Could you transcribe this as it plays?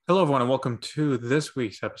Hello, everyone, and welcome to this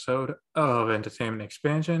week's episode of Entertainment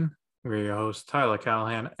Expansion. We're your hosts, Tyler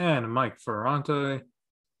Callahan and Mike Ferrante.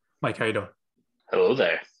 Mike, how you doing? Hello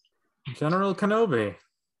there. General Kenobi.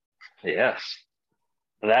 Yes,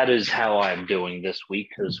 that is how I'm doing this week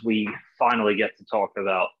because we finally get to talk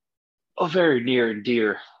about a very near and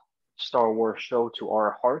dear Star Wars show to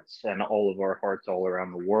our hearts and all of our hearts all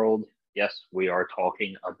around the world. Yes, we are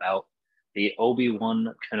talking about the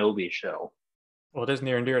Obi-Wan Kenobi show. Well, it is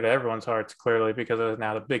near and dear to everyone's hearts, clearly, because it is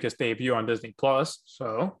now the biggest debut on Disney Plus.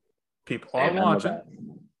 So people are Amen to watching. that.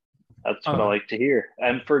 That's what I like to hear,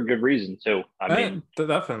 and for good reason too.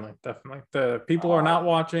 Definitely. The people are not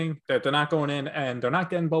watching. They're not going in, and they're not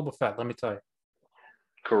getting Boba Fett. Let me tell you.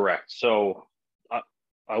 Correct. So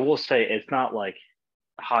I will say it's not like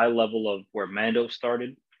high level of where Mando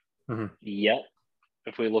started yet.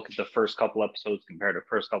 If we look at the first couple episodes compared to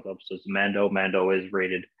first couple episodes of Mando is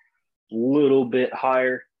rated a little bit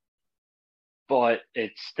higher, but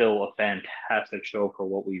it's still a fantastic show for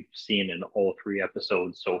what we've seen in all three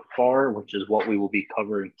episodes so far, which is what we will be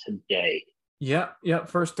covering today. Yeah,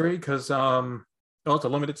 first three, because it's a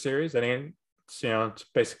limited series. It's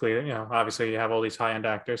basically, obviously you have all these high-end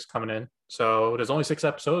actors coming in. So there's only 6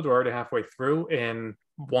 episodes. We're already halfway through in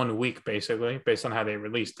 1 week, basically, based on how they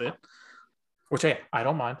released it. Which, hey, I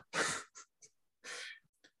don't mind.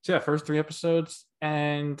 So, yeah, first 3 episodes.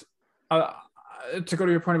 And to go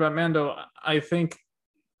to your point about Mando, I think,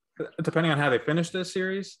 depending on how they finish this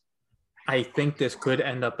series, I think this could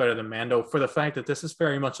end up better than Mando for the fact that this is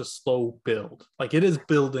very much a slow build. Like, it is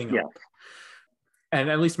building up. And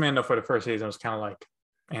at least Mando for the first season was kind of like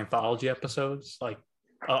anthology episodes, like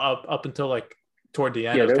up until like toward the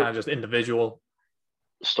end, it was kind of just individual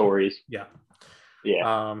stories. Yeah.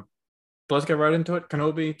 But let's get right into it.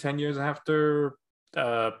 Kenobi, 10 years after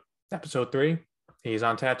episode 3, he's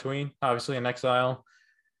on Tatooine, obviously in exile,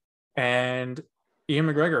 and Ian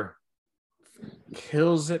McGregor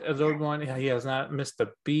kills it as Obi-Wan. He has not missed a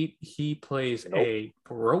beat. He plays a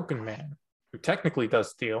broken man who technically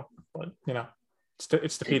does steal, but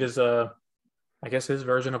it's to feed his I guess his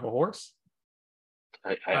version of a horse.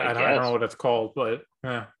 I don't know what it's called, but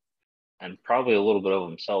yeah. And probably a little bit of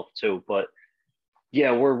himself too. But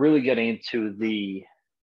yeah, we're really getting into the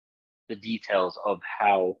details of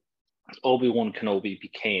how Obi-Wan Kenobi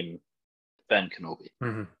became Ben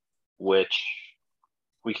Kenobi, which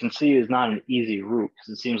we can see is not an easy route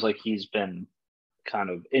because it seems like he's been kind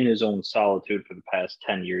of in his own solitude for the past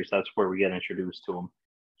 10 years. That's where we get introduced to him.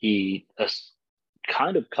 He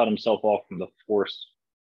kind of cut himself off from the Force.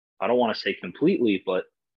 I don't want to say completely, but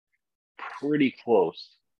pretty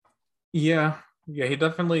close. Yeah, he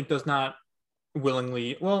definitely does not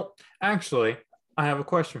willingly. Well, actually, I have a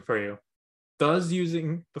question for you. Does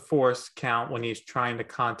using the Force count when he's trying to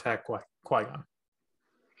contact Qui-Gon?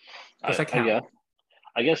 Does that count?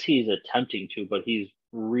 I guess he's attempting to, but he's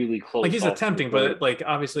really close. Like, he's attempting, but like,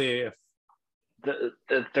 obviously, if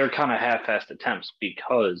they're kind of half-assed attempts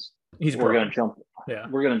because we're going to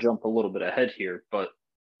jump a little bit ahead here, but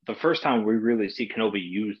the first time we really see Kenobi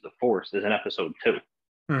use the Force is in episode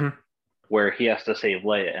 2, where he has to save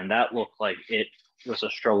Leia, and that looked like it was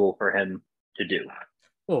a struggle for him to do.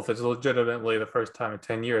 Well, if it's legitimately the first time in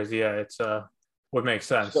 10 years, yeah, it's would make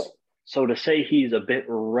sense. So to say he's a bit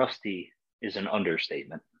rusty is an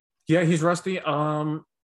understatement. Yeah, he's rusty.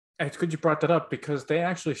 It's good you brought that up because they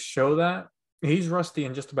actually show that he's rusty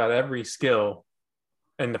in just about every skill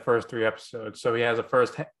in the first 3 episodes. So he has a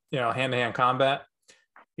first, hand-to-hand combat.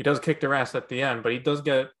 He does kick their ass at the end, but he does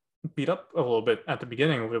get beat up a little bit at the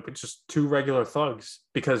beginning with just 2 regular thugs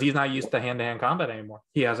because he's not used to hand-to-hand combat anymore.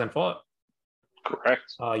 He hasn't fought.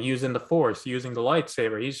 Correct. Using the Force, using the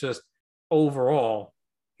lightsaber. He's just overall,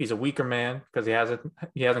 he's a weaker man because he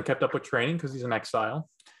hasn't kept up with training because he's in exile.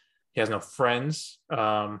 He has no friends.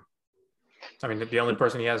 The only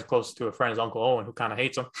person he has close to a friend is Uncle Owen, who kind of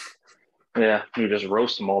hates him. Yeah, you just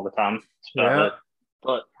roast him all the time.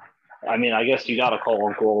 But I guess you got to call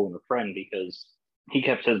Uncle Owen a friend because he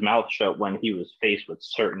kept his mouth shut when he was faced with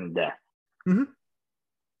certain death.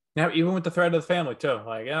 Now, even with the threat of the family too,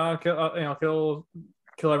 like, I'll kill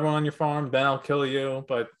everyone on your farm, then I'll kill you.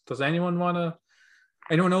 But does anyone know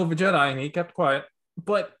of a Jedi? And he kept quiet.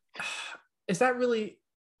 But is that really?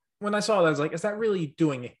 When I saw that, I was like, is that really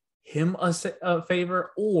doing him a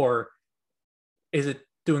favor, or is it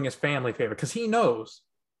doing his family a favor? Because he knows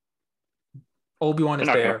Obi-Wan is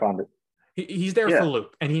there. He's there for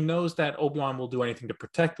Luke, and he knows that Obi-Wan will do anything to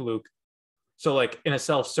protect Luke. So, like, in a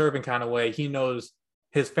self-serving kind of way, he knows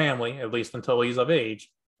his family, at least until he's of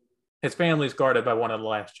age, his family is guarded by one of the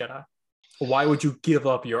last Jedi. Why would you give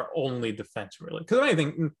up your only defense, really? Because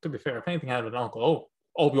to be fair, if anything happened to Uncle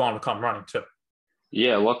Obi-Wan will come running too.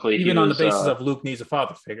 Yeah, luckily even on the basis of Luke needs a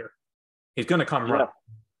father figure, he's going to come running.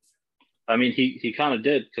 I mean, he kind of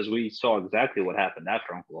did, because we saw exactly what happened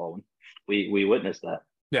after Uncle Owen. We witnessed that.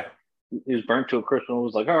 Yeah. He was burnt to a crisp and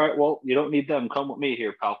was like, all right, well, you don't need them. Come with me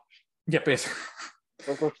here, pal. Yeah, basically.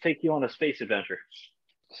 Let's take you on a space adventure.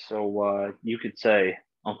 So you could say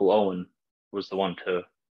Uncle Owen was the one to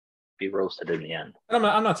be roasted in the end. I'm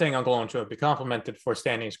not saying Uncle Owen should be complimented for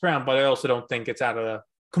standing his ground, but I also don't think it's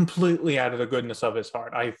completely out of the goodness of his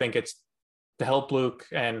heart. I think it's to help Luke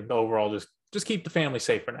and overall just keep the family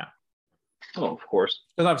safe for now. Oh, of course.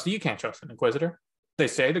 Because obviously you can't trust an Inquisitor. They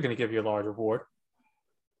say they're going to give you a large reward.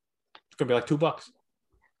 It's going to be like $2.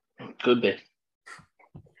 Could be.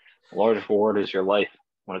 A large reward is your life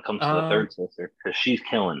when it comes to the third sister, because she's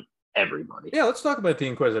killing everybody. Yeah, let's talk about the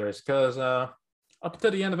Inquisitors, because up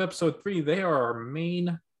to the end of episode 3, they are our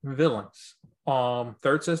main villains.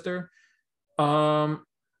 Third sister.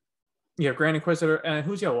 You have Grand Inquisitor, and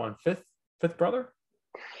who's the other one? Fifth brother?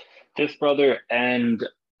 Fifth brother, and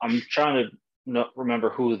I'm trying to not remember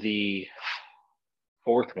who the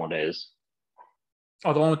fourth one is.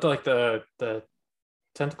 Oh, the one with the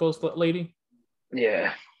tentacles lady?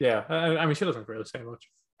 Yeah. Yeah. I mean, she doesn't really say much.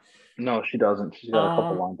 No, she doesn't. She's got a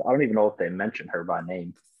couple lines. I don't even know if they mention her by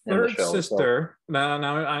name in Third the show. sister. So.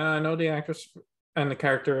 Now I know the actress and the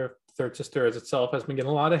character of Third Sister as itself has been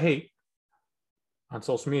getting a lot of hate on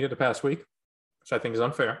social media the past week, which I think is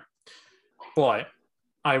unfair. But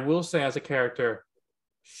I will say, as a character,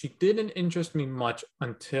 she didn't interest me much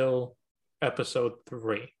until episode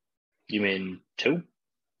 3. You mean 2?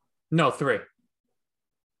 No, 3.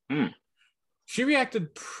 She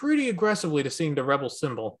reacted pretty aggressively to seeing the rebel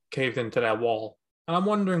symbol caved into that wall. And I'm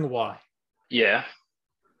wondering why. Yeah.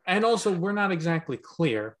 And also, we're not exactly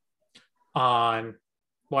clear on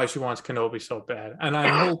why she wants Kenobi so bad. And I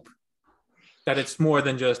hope that it's more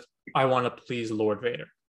than just, I want to please Lord Vader.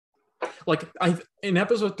 Like, in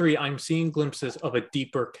episode 3, I'm seeing glimpses of a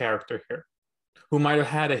deeper character here who might have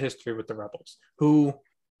had a history with the rebels, who,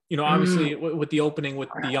 you know, obviously with the opening with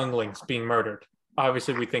the younglings being murdered,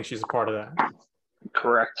 obviously we think she's a part of that.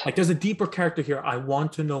 Correct. Like, there's a deeper character here I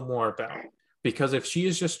want to know more about, because if she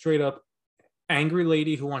is just straight up angry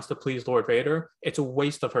lady who wants to please Lord Vader, it's a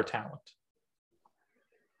waste of her talent.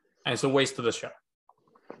 And it's a waste of the show.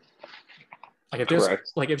 Like, if there's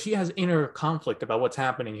if she has inner conflict about what's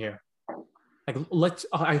happening here, like,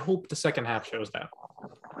 I hope the second half shows that.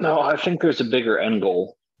 No, I think there's a bigger end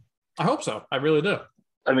goal. I hope so. I really do.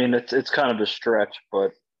 I mean, it's kind of a stretch,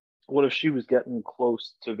 but what if she was getting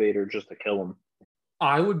close to Vader just to kill him?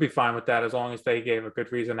 I would be fine with that as long as they gave a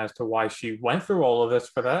good reason as to why she went through all of this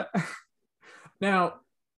for that. Now,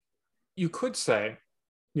 you could say,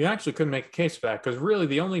 you actually could make a case for that, because really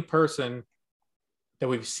the only person that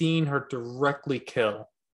we've seen her directly kill,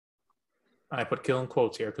 I put kill in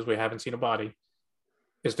quotes here because we haven't seen a body,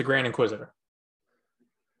 is the Grand Inquisitor.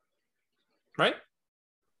 Right?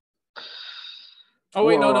 Oh,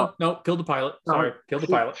 wait, no. Killed the pilot. Sorry, killed the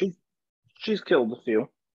pilot. She's killed a few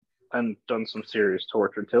and done some serious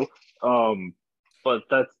torture too. But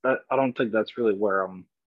that I don't think that's really where I'm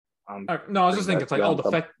no, I was just thinking it's like,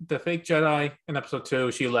 the fake Jedi in episode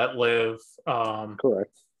 2, she let live.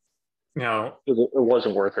 Correct. You know, it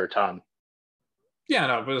wasn't worth her time. Yeah,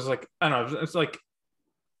 no, but it's like, I don't know, it's like,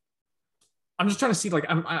 I'm just trying to see, like,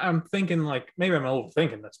 I'm thinking, like, maybe I'm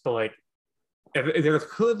overthinking this, but like, if they're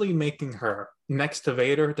clearly making her next to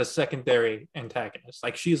Vader the secondary antagonist,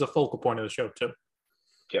 like, she's a focal point of the show too.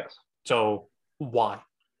 Yes. So why?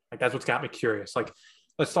 Like, that's what's got me curious. Like,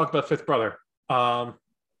 let's talk about Fifth Brother.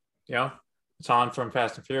 You know, it's Han from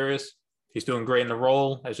Fast and Furious. He's doing great in the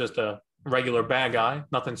role as just a regular bad guy.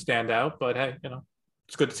 Nothing stand out, but hey, you know,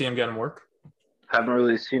 it's good to see him getting work. Haven't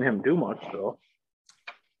really seen him do much though.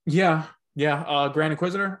 Yeah. Grand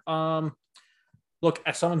Inquisitor. Look,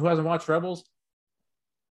 as someone who hasn't watched Rebels,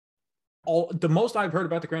 the most I've heard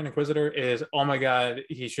about the Grand Inquisitor is, oh my God,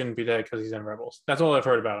 he shouldn't be dead because he's in Rebels. That's all I've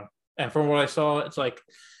heard about him. And from what I saw, it's like,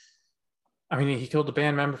 I mean, he killed the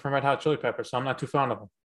band member from Red Hot Chili Peppers, so I'm not too fond of him.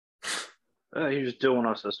 He's just doing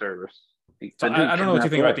us a service. So I don't know what you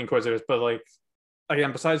think about the Inquisitors, but like,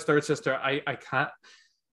 again, besides Third Sister, I can't.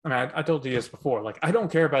 I mean, I told you this before. Like, I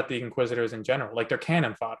don't care about the Inquisitors in general. Like, they're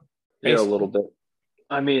cannon fodder. Basically. Yeah, a little bit.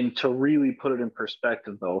 I mean, to really put it in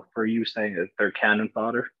perspective, though, for you saying that they're cannon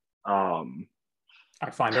fodder, I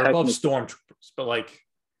find they're above stormtroopers, but like,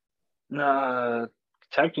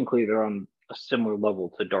 technically, they're on a similar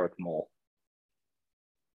level to Darth Maul.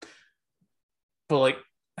 But like,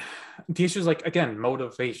 the issue is, like, again,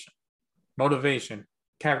 motivation.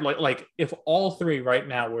 Like, if all three right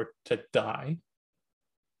now were to die,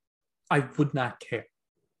 I would not care.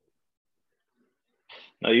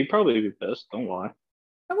 No, you'd probably be pissed. Don't lie.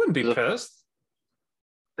 I wouldn't be 'Cause pissed.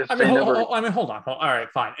 if I mean, they never, hold on. All right,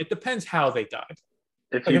 fine. It depends how they died.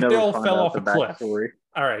 if Like you if they never all find fell out off the a cliff. backstory,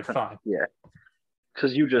 All right, fine. yeah,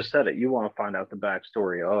 because you just said it. You want to find out the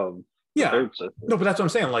backstory of the Yeah. third sister. No, but that's what I'm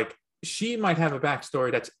saying. Like she might have a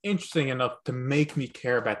backstory that's interesting enough to make me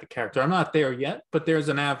care about the character. I'm not there yet, but there's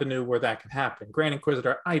an avenue where that can happen. Grand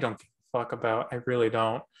Inquisitor, I don't give a fuck about. I really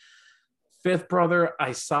don't. Fifth Brother,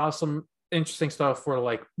 I saw some interesting stuff where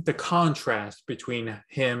like the contrast between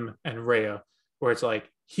him and Rhea, where it's like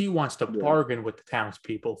he wants to bargain with the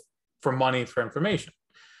townspeople for money, for information.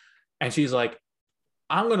 And she's like,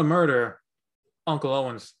 I'm going to murder Uncle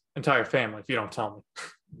Owen's entire family if you don't tell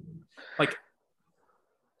me. Like,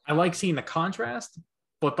 I like seeing the contrast,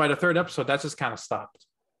 but by the third episode, that just kind of stopped.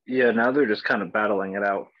 Yeah, now they're just kind of battling it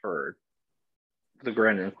out for the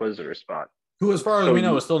Grand Inquisitor spot. Who, as far as we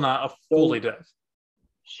know, is still not fully dead.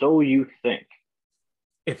 So you think.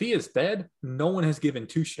 If he is dead, no one has given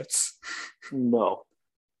two shits. No.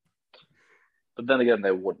 But then again,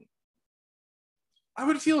 they wouldn't. I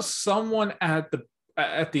would feel someone at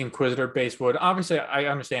the Inquisitor base would. Obviously, I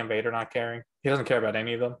understand Vader not caring. He doesn't care about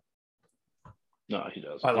any of them. No, he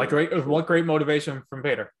doesn't. What great motivation from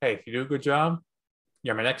Vader. Hey, if you do a good job,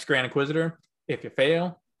 you're my next Grand Inquisitor. If you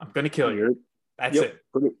fail, I'm going to kill you. That's it.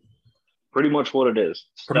 Pretty much what it is.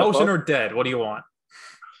 Promotion or dead. What do you want?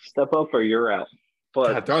 Step up or you're out.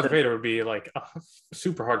 But God, Darth Vader would be like a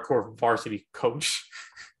super hardcore varsity coach.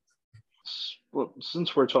 Well,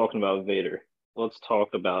 since we're talking about Vader, let's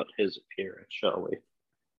talk about his appearance, shall we?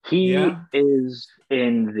 He is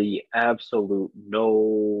in the absolute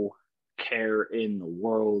no care in the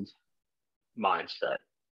world mindset.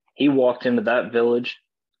 He walked into that village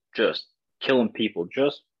just killing people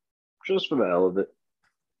just for the hell of it.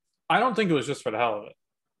 I don't think it was just for the hell of it.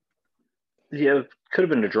 Yeah, it could have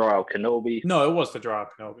been to draw out Kenobi. No, it was to draw out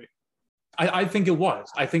Kenobi. I think it was.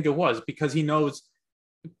 I think it was because he knows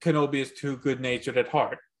Kenobi is too good-natured at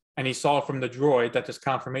heart. And he saw from the droid that there's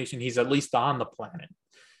confirmation he's at least on the planet.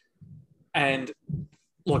 And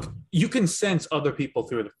look, you can sense other people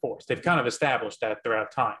through the Force. They've kind of established that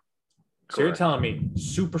throughout time. So Correct. You're telling me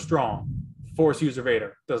super strong Force user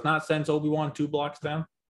Vader does not sense Obi-Wan 2 blocks down?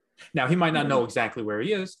 Now, he might not know exactly where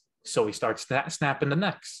he is, so he starts snapping the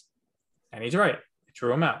necks. And he's right. He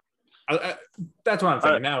drew him out. That's what I'm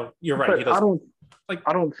thinking. Now, you're right. He doesn't.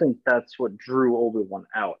 I don't think that's what drew Obi-Wan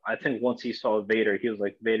out. I think once he saw Vader, he was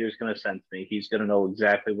like, Vader's going to sense me. He's going to know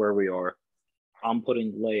exactly where we are. I'm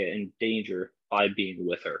putting Leia in danger by being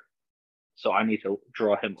with her. So I need to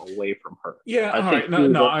draw him away from her. Yeah, all right.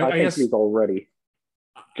 I guess he's already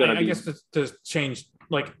going to be. I guess to change,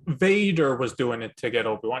 like, Vader was doing it to get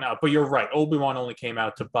Obi-Wan out. But you're right. Obi-Wan only came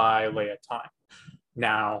out to buy Leia time.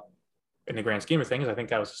 Now, in the grand scheme of things, I think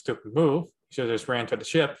that was a stupid move. He should have just ran to the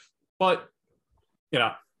ship. But, you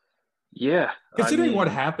know. Yeah. Considering what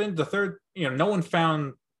happened, the third, no one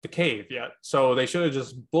found the cave yet. So they should have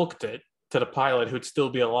just booked it to the pilot who'd still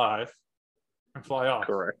be alive and fly off.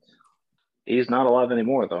 Correct. He's not alive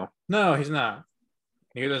anymore, though. No, he's not.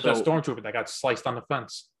 Neither is that stormtrooper that got sliced on the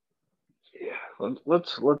fence. Yeah.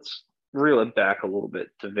 Let's reel it back a little bit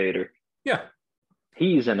to Vader. Yeah.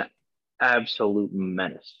 He's an absolute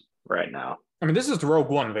menace right now. I mean, this is the Rogue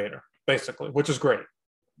One Vader, basically, which is great.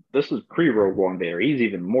 This is pre-Rogue One Vader. He's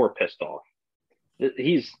even more pissed off.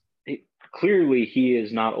 Clearly he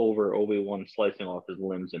is not over Obi-Wan slicing off his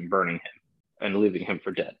limbs and burning him and leaving him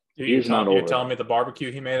for dead. You're telling me the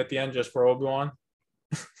barbecue he made at the end just for Obi-Wan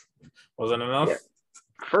wasn't enough? Yeah.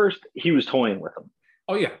 First, he was toying with him.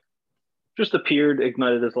 Oh, yeah. Just appeared,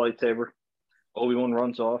 ignited his lightsaber. Obi-Wan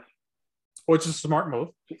runs off. Which is a smart move.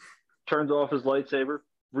 Turns off his lightsaber,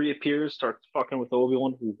 reappears, starts fucking with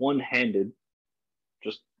Obi-Wan one-handed,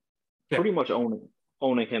 just pretty much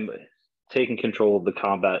owning him, taking control of the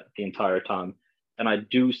combat the entire time. And I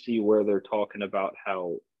do see where they're talking about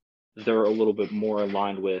how they're a little bit more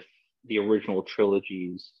aligned with the original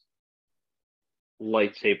trilogy's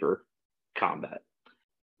lightsaber combat.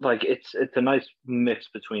 Like it's a nice mix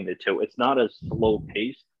between the two. It's not as slow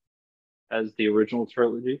paced as the original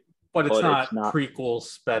trilogy, but it's not prequel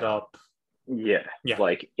sped up. Yeah,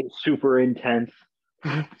 like it's super intense.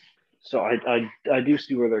 So I do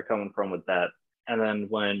see where they're coming from with that. And then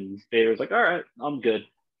when Vader's like, all right, I'm good.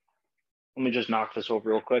 Let me just knock this over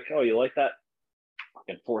real quick. Oh, you like that?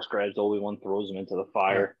 Fucking force grabs Obi-Wan, throws him into the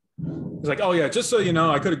fire. He's like, oh, yeah, just so you know,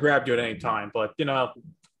 I could have grabbed you at any time, but,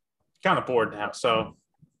 kind of bored now, so.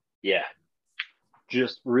 Yeah.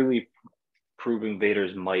 Just really proving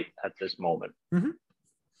Vader's might at this moment. Mm-hmm.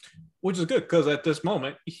 Which is good, because at this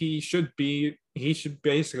moment, he should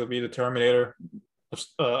basically be the Terminator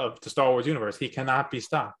of the Star Wars universe. He cannot be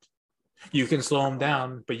stopped. You can slow him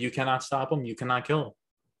down, but you cannot stop him. You cannot kill him.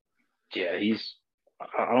 Yeah,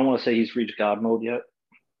 I don't want to say he's reached God mode yet,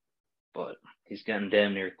 but he's getting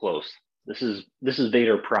damn near close. This is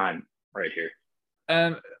Vader Prime right here.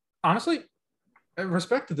 And honestly,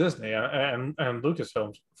 respect to Disney and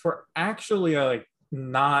Lucasfilms for actually like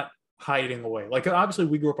not hiding away. Like obviously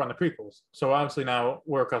we grew up on the prequels, so obviously now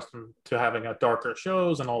we're accustomed to having a darker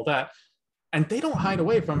shows and all that. And they don't hide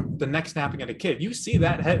away from the neck snapping at a kid. You see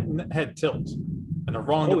that head tilt in the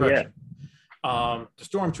wrong direction. Yeah. The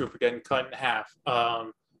stormtrooper getting cut in half.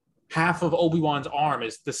 Half of Obi-Wan's arm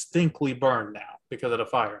is distinctly burned now because of the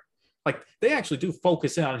fire. Like they actually do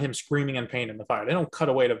focus in on him screaming in pain in the fire. They don't cut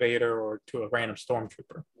away to Vader or to a random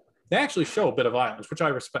stormtrooper. They actually show a bit of violence, which I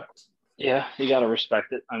respect. Yeah, you got to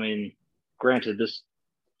respect it. I mean, granted,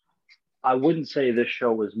 I wouldn't say this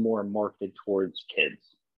show was more marketed towards kids.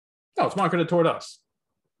 No, it's marketed toward us.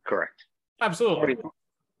 Correct. Absolutely.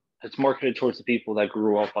 It's marketed towards the people that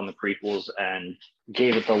grew up on the prequels and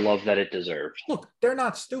gave it the love that it deserved. Look, they're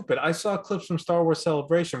not stupid. I saw clips from Star Wars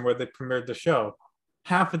Celebration where they premiered the show.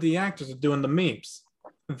 Half of the actors are doing the memes.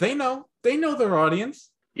 They know their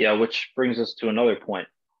audience. Yeah, which brings us to another point.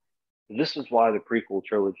 This is why the prequel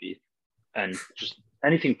trilogy and just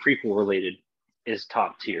anything prequel related is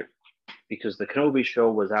top tier. Because the Kenobi show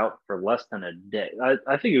was out for less than a day.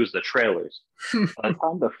 I think it was the trailers. By the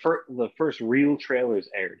time the first real trailers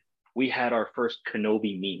aired, we had our first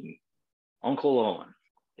Kenobi meme. Uncle Owen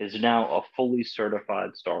is now a fully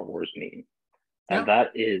certified Star Wars meme. And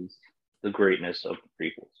that is the greatness of the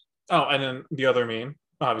prequels. Oh, and then the other meme,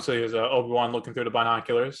 obviously, is Obi-Wan looking through the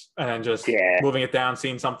binoculars and then just moving it down,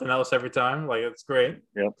 seeing something else every time. Like, it's great.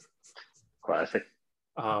 Yep. Classic.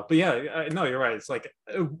 But yeah, no, you're right. It's like...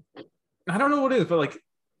 I don't know what it is, but like,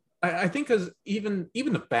 I think because even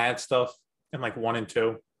the bad stuff in like 1 and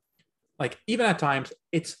 2, like even at times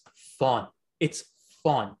it's fun. It's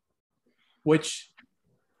fun, which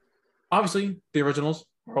obviously the originals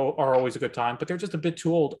are always a good time, but they're just a bit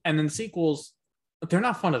too old. And then sequels, they're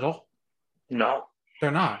not fun at all. No,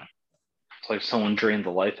 they're not. It's like someone drained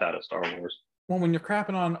the life out of Star Wars. Well, when you're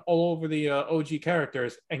crapping on all over the OG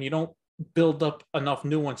characters and you don't build up enough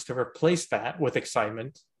new ones to replace that with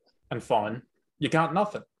excitement and fun, you got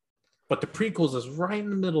nothing. But the prequels is right in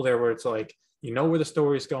the middle there where it's like, you know where the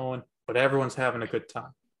story's going, but everyone's having a good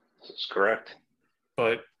time. That's correct.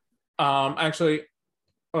 But actually,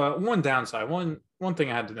 one downside, one thing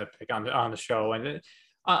I had to nitpick on the show, and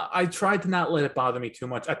I tried to not let it bother me too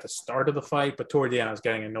much at the start of the fight, but toward the end I was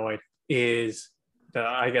getting annoyed, is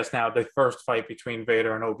I guess now the first fight between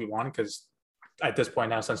Vader and Obi-Wan, because at this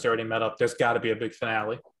point now, since they already met up, there's got to be a big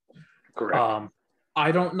finale. Correct.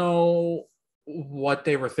 I don't know what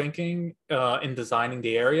they were thinking in designing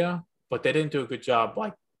the area, but they didn't do a good job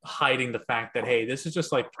like hiding the fact that, hey, this is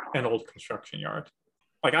just like an old construction yard.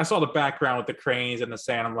 Like I saw the background with the cranes and the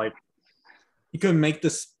sand. I'm like, you couldn't make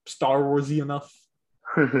this Star Warsy enough.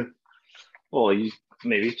 Well,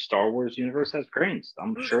 maybe Star Wars universe has cranes.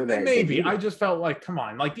 I'm sure that maybe. I just felt like, come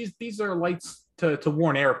on, like these are lights to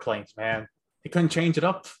warn airplanes, man. They couldn't change it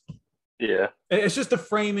up. Yeah, it's just the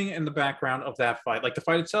framing and the background of that fight. Like the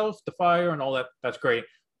fight itself, the fire and all that, that's great.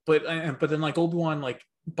 But then like Obi-Wan like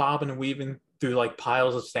bobbing and weaving through like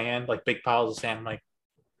piles of sand, like big piles of sand. I'm like,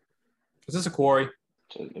 is this a quarry?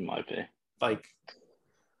 It might be. Like,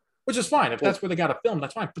 which is fine. If that's where they got to film,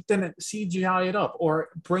 that's fine. But then CGI it up or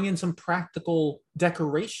bring in some practical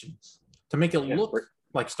decorations to make it look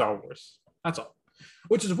like Star Wars. That's all.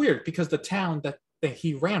 Which is weird because the town that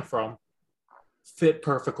he ran from fit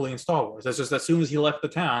perfectly in Star Wars. It's just as soon as he left the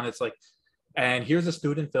town, it's like, and here's a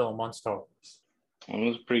student film on Star Wars. It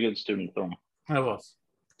was a pretty good student film. It was.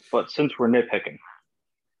 But since we're nitpicking,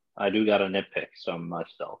 I do got to nitpick some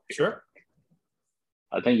myself. Sure.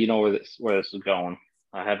 I think you know where this is going.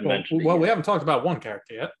 I haven't mentioned it Well, yet. we haven't talked about one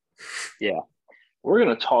character yet. Yeah. We're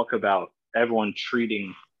going to talk about everyone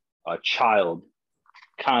treating a child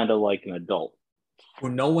kind of like an adult. Who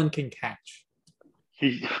no one can catch.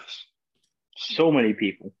 So many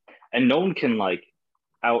people. And no one can like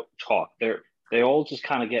out talk. They all just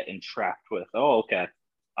kind of get entrapped with, oh, okay,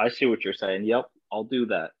 I see what you're saying. Yep, I'll do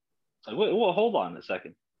that. Like, wait, well, hold on a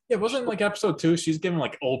second. Yeah, wasn't like episode 2, she's giving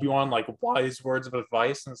like Obi-Wan like wise words of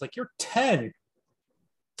advice, and it's like, you're 10.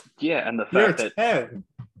 Yeah, and the fact that 10.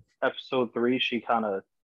 episode 3, she kind of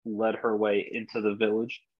led her way into the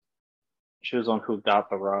village. She was on Who Got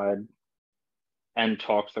the Ride and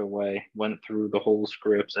talked her way, went through the whole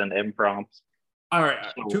scripts and imprompts. All right,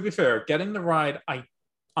 to be fair, getting the ride,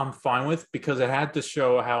 I'm fine with, because it had to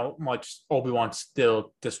show how much Obi-Wan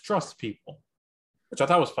still distrusts people, which I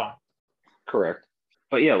thought was fine. Correct.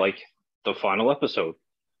 But yeah, like the final episode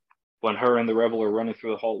when her and the rebel are running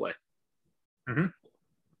through the hallway. Mm-hmm.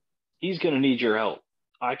 He's gonna need your help.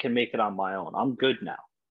 I can make it on my own. I'm good now.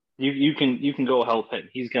 You can go help him.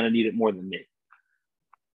 He's gonna need it more than me.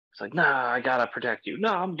 It's like, nah, I gotta protect you. No,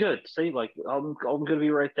 I'm good. Say like I'm gonna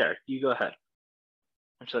be right there. You go ahead.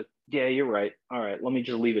 I'm just like, yeah, you're right. All right, let me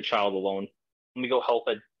just leave a child alone. Let me go help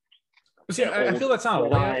it. See, I feel that's not a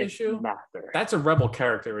Leia issue. Master. That's a Rebel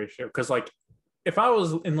character issue. Because like, if I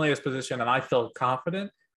was in Leia's position and I felt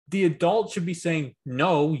confident, the adult should be saying,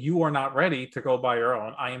 "No, you are not ready to go by your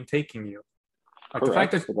own. I am taking you." Like the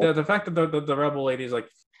fact that the Rebel lady is like,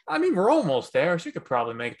 I mean, we're almost there. She could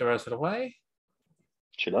probably make the rest of the way.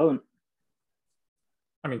 She doesn't.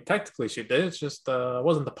 I mean, technically she did. It's just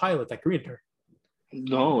wasn't the pilot that greeted her.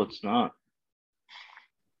 No, it's not.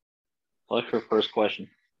 Like her first question.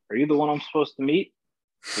 Are you the one I'm supposed to meet?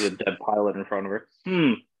 With a dead pilot in front of her.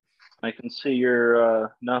 I can see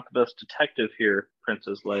you're not the best detective here,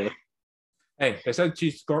 Princess Leia. Hey, they said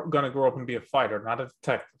she's going to grow up and be a fighter, not a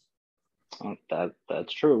detective.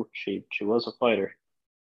 That's true. She was a fighter.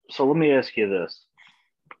 So let me ask you this.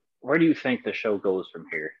 Where do you think the show goes from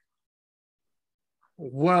here?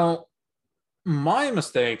 Well, my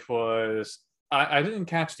mistake was I didn't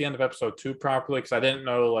catch the end of episode 2 properly because I didn't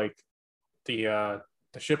know like the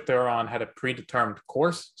ship they're on had a predetermined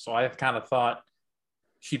course. So I kind of thought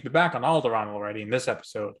she'd be back on Alderaan already in this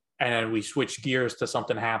episode. And then we switch gears to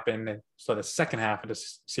something happen. And so the second half of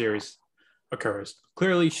this series occurs.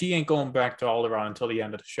 Clearly, she ain't going back to Alderaan until the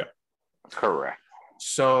end of the show. Correct.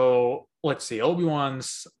 So let's see.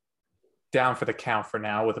 Obi-Wan's down for the count for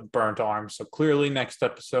now with a burnt arm. So clearly next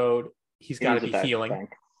episode, he's got to be healing. Tank.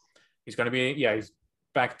 He's going to be, he's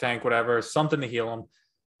back tank, whatever, something to heal him.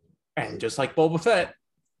 And just like Boba Fett,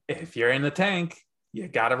 if you're in the tank, you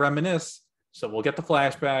got to reminisce. So we'll get the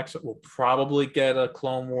flashbacks. We'll probably get a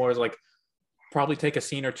Clone Wars, like probably take a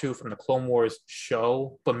scene or two from the Clone Wars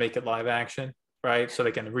show, but make it live action, right? So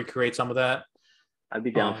they can recreate some of that. I'd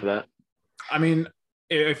be down for that. I mean,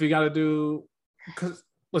 if you got to do, because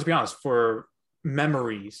let's be honest, for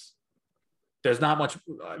memories, there's not much.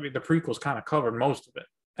 I mean, the prequels kind of covered most of it,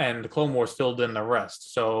 and the Clone Wars filled in the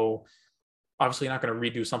rest. So obviously, you're not going to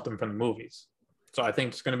redo something from the movies. So I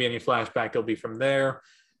think it's going to be any flashback. It'll be from there.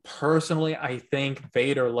 Personally, I think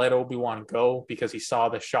Vader let Obi-Wan go because he saw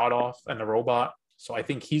the shot off and the robot. So I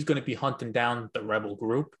think he's going to be hunting down the rebel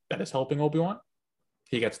group that is helping Obi-Wan.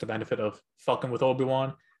 He gets the benefit of fucking with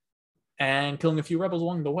Obi-Wan and killing a few rebels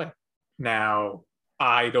along the way. Now,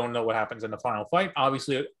 I don't know what happens in the final fight.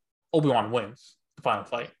 Obviously, Obi-Wan wins the final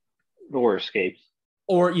fight. Or escapes.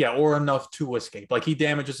 Or enough to escape. Like, he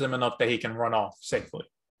damages him enough that he can run off safely.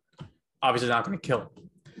 Obviously not going to kill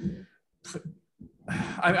him.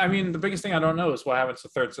 I mean, the biggest thing I don't know is what happens to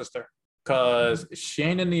Third Sister. Because she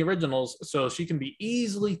ain't in the originals, so she can be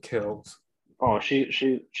easily killed. Oh, she's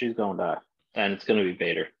going to die. And it's going to be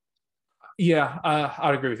Vader. Yeah,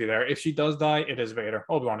 I'd agree with you there. If she does die, it is Vader.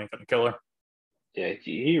 Obi-Wan ain't going to kill her. Yeah,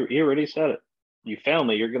 he already said it. You fail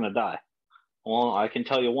me, you're going to die. Well, I can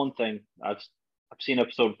tell you one thing. I've seen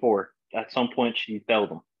episode 4. At some point, she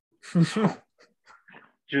failed him.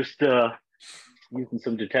 Just using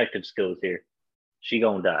some detective skills here. She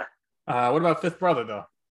gonna die. What about Fifth Brother,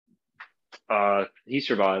 though? He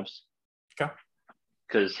survives. Okay.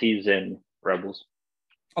 Because he's in Rebels.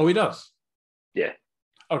 Oh, he does? Yeah.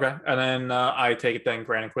 Okay. And then I take it then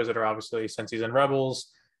Grand Inquisitor, obviously, since he's in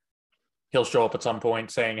Rebels, he'll show up at some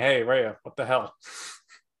point saying, hey, Rhea, what the hell?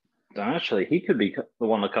 Actually, he could be the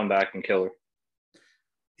one to come back and kill her.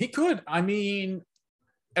 He could. I mean,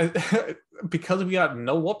 because we got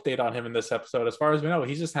no update on him in this episode, as far as we know,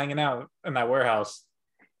 he's just hanging out in that warehouse,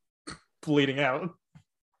 bleeding out.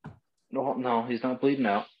 No, he's not bleeding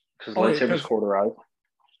out because lightsaber's cauterized.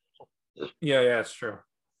 Yeah, it's true.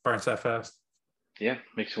 Burns that fast. Yeah,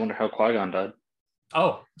 makes you wonder how Qui-Gon died.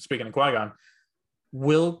 Oh, speaking of Qui-Gon,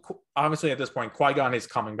 obviously at this point, Qui-Gon is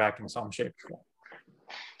coming back in some shape or form.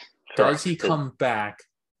 Does he come back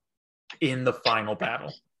in the final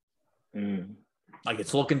battle? Like,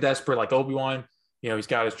 it's looking desperate, like Obi-Wan, he's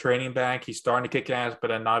got his training back. He's starting to kick ass, but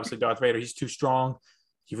then obviously Darth Vader, he's too strong.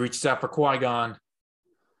 He reaches out for Qui-Gon,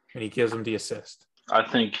 and he gives him the assist. I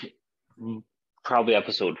think probably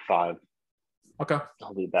episode 5. Okay.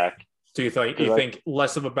 I'll be back. So you think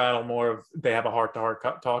less of a battle, more of they have a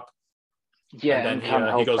heart-to-heart talk? Yeah, and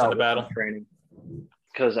then he goes into battle? Training.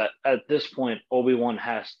 Because at this point, Obi-Wan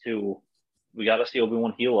we got to see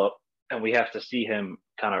Obi-Wan heal up, and we have to see him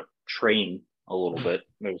kind of train a little bit.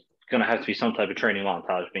 There's going to have to be some type of training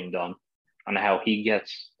montage being done on how he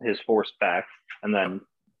gets his force back. And then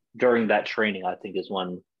during that training, I think is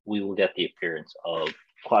when we will get the appearance of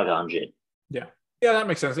Qui-Gon Jinn. Yeah. Yeah, that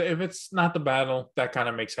makes sense. If it's not the battle, that kind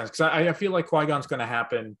of makes sense. Because I feel like Qui-Gon's going to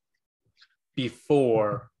happen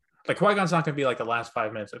before. Like, Qui-Gon's not going to be like the last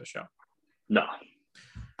 5 minutes of the show. No.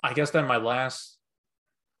 I guess then my last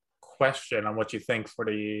question on what you think for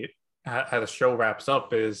how the show wraps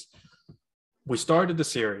up is, we started the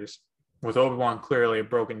series with Obi-Wan clearly a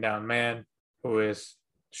broken down man who is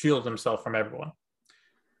shielded himself from everyone.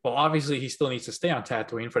 Well, obviously he still needs to stay on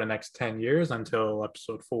Tatooine for the next 10 years until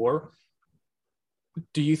episode 4.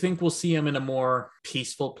 Do you think we'll see him in a more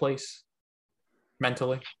peaceful place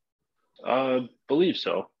mentally? Believe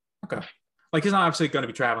so. Okay. Like, he's not obviously going to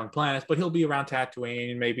be traveling planets, but he'll be around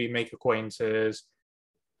Tatooine, maybe make acquaintances.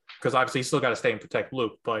 Because obviously he's still got to stay and protect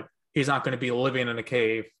Luke, but he's not going to be living in a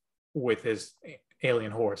cave with his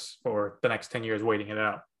alien horse for the next 10 years waiting it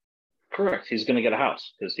out. Correct. He's going to get a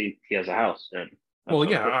house because he has a house. And well,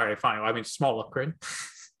 yeah, all right, fine. I mean, small upgrade.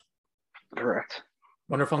 Correct.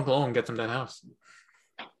 Wonder if Uncle Owen gets him that house.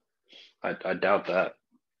 I doubt that.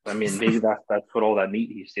 I mean, maybe that's what all that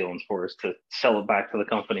meat he's stealing for, is to sell it back to the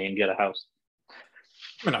company and get a house.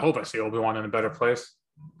 I mean, I hope I see Obi-Wan in a better place.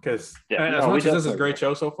 Because as much as this is a great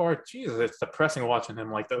show so far, Jesus, it's depressing watching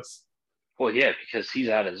him like this. Well, yeah, because he's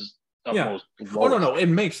at his utmost. Oh, no. It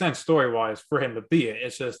makes sense story-wise for him to be it.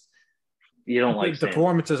 It's just you don't like the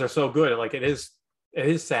performances are so good. Like, it is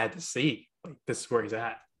sad to see. Like, this is where he's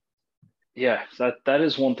at. Yeah, that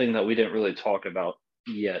is one thing that we didn't really talk about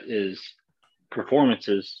yet, is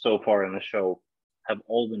performances so far in the show have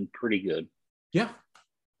all been pretty good. Yeah.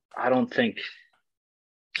 I don't think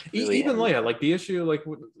really even Leia, like the issue, like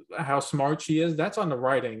how smart she is, that's on the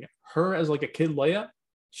writing. Her as like a kid Leia,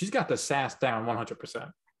 she's got the sass down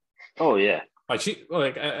 100%. Oh yeah. Like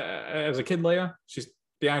as a kid Leia,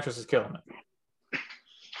 the actress is killing it.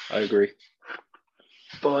 I agree.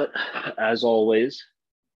 But as always,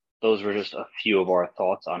 those were just a few of our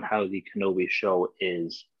thoughts on how the Kenobi show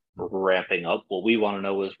is ramping up. What we want to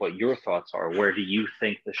know is what your thoughts are. Where do you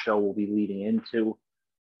think the show will be leading into?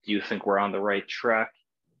 Do you think we're on the right track?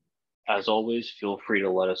 As always, feel free to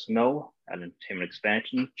let us know at Entertainment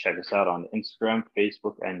Expansion. Check us out on Instagram,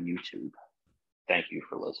 Facebook, and YouTube. Thank you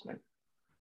for listening.